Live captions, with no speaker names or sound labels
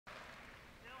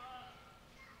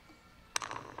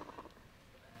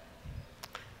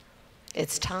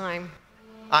It's time.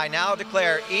 I now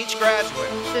declare each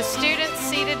graduate The students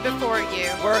seated before you,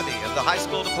 worthy of the high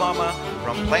school diploma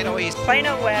from Plano East,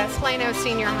 Plano West, Plano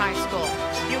Senior High School.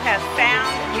 you have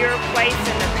found your place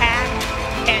in the pack,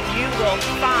 and you will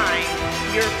find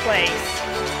your place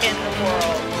in the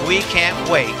world. We can't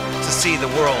wait to see the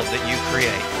world that you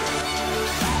create.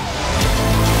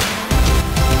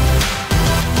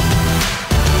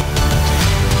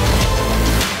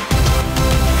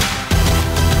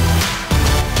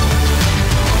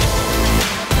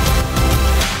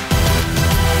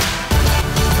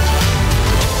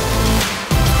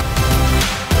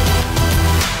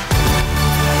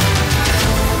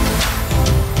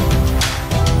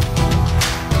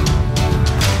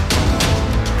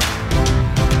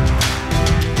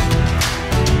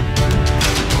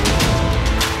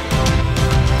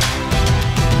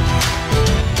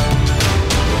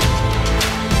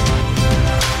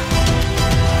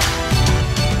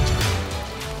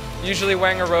 Usually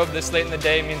wearing a robe this late in the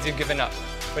day means you've given up,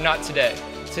 but not today.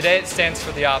 Today it stands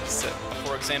for the opposite.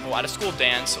 For example, at a school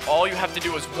dance, all you have to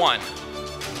do is 1,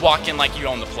 walk in like you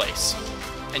own the place.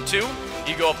 And 2,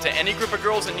 you go up to any group of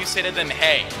girls and you say to them,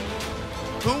 hey,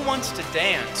 who wants to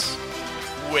dance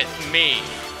with me?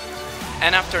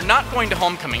 And after not going to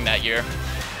homecoming that year,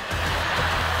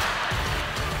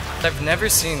 I've never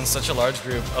seen such a large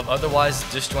group of otherwise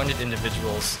disjointed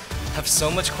individuals have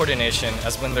so much coordination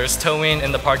as when there's towing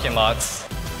in the parking lots.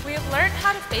 We have learned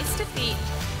how to face defeat,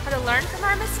 how to learn from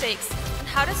our mistakes, and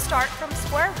how to start from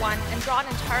square one and draw an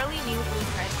entirely new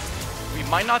blueprint. we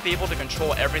might not be able to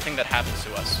control everything that happens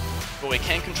to us, but we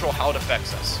can control how it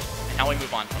affects us and how we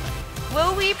move on from it.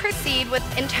 Will we proceed with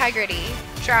integrity,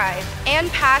 drive, and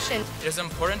passion? It is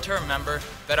important to remember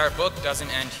that our book doesn't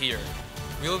end here.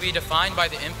 We will be defined by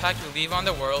the impact we leave on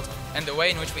the world and the way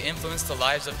in which we influence the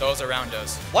lives of those around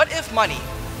us. What if money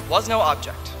was no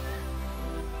object?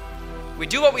 We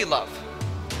do what we love.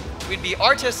 We'd be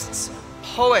artists,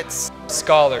 poets,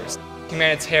 Scholars,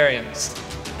 humanitarians,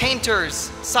 painters,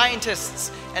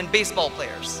 scientists, and baseball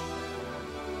players.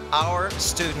 Our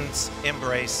students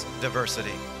embrace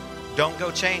diversity. Don't go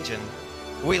changing.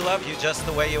 We love you just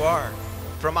the way you are.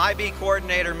 From IB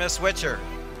coordinator, Miss Witcher,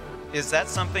 is that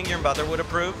something your mother would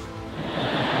approve?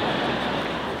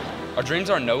 Our dreams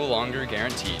are no longer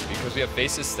guaranteed because we have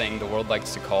faced this thing the world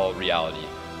likes to call reality,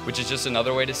 which is just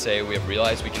another way to say we have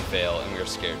realized we can fail and we are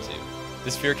scared to.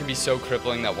 This fear can be so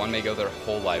crippling that one may go their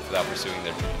whole life without pursuing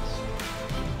their dreams.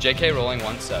 J.K. Rowling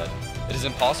once said, "It is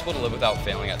impossible to live without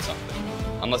failing at something,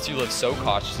 unless you live so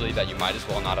cautiously that you might as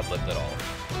well not have lived at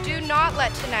all." Do not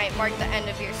let tonight mark the end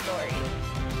of your story.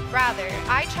 Rather,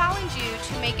 I challenge you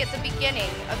to make it the beginning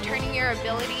of turning your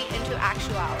ability into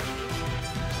actuality.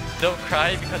 Don't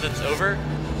cry because it's over.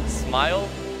 Smile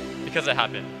because it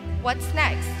happened. What's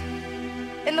next?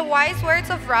 In the wise words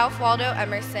of Ralph Waldo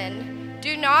Emerson,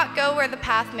 do not go where the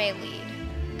path may lead.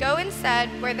 Go instead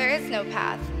where there is no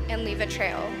path and leave a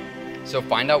trail. So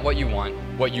find out what you want,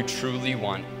 what you truly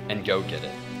want, and go get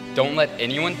it. Don't let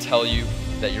anyone tell you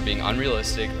that you're being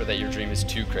unrealistic or that your dream is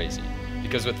too crazy.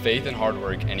 Because with faith and hard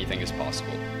work, anything is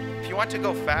possible. If you want to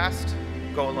go fast,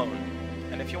 go alone.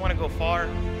 And if you want to go far,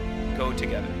 go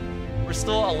together. We're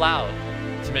still allowed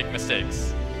to make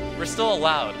mistakes. We're still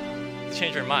allowed to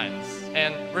change our minds.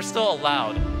 And we're still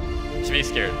allowed to be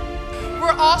scared.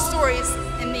 We're all stories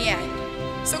in the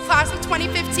end. So class of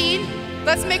 2015,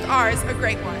 let's make ours a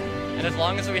great one. And as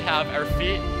long as we have our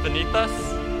feet beneath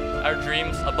us, our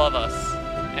dreams above us,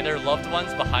 and our loved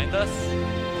ones behind us,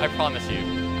 I promise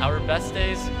you, our best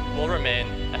days will remain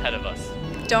ahead of us.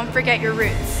 Don't forget your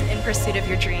roots in pursuit of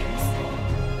your dreams.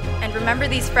 And remember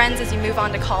these friends as you move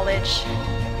on to college.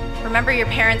 Remember your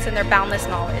parents and their boundless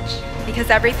knowledge, because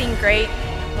everything great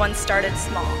once started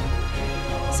small.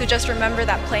 So just remember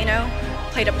that Plano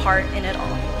played a part in it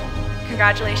all.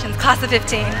 Congratulations, class of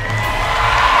 15.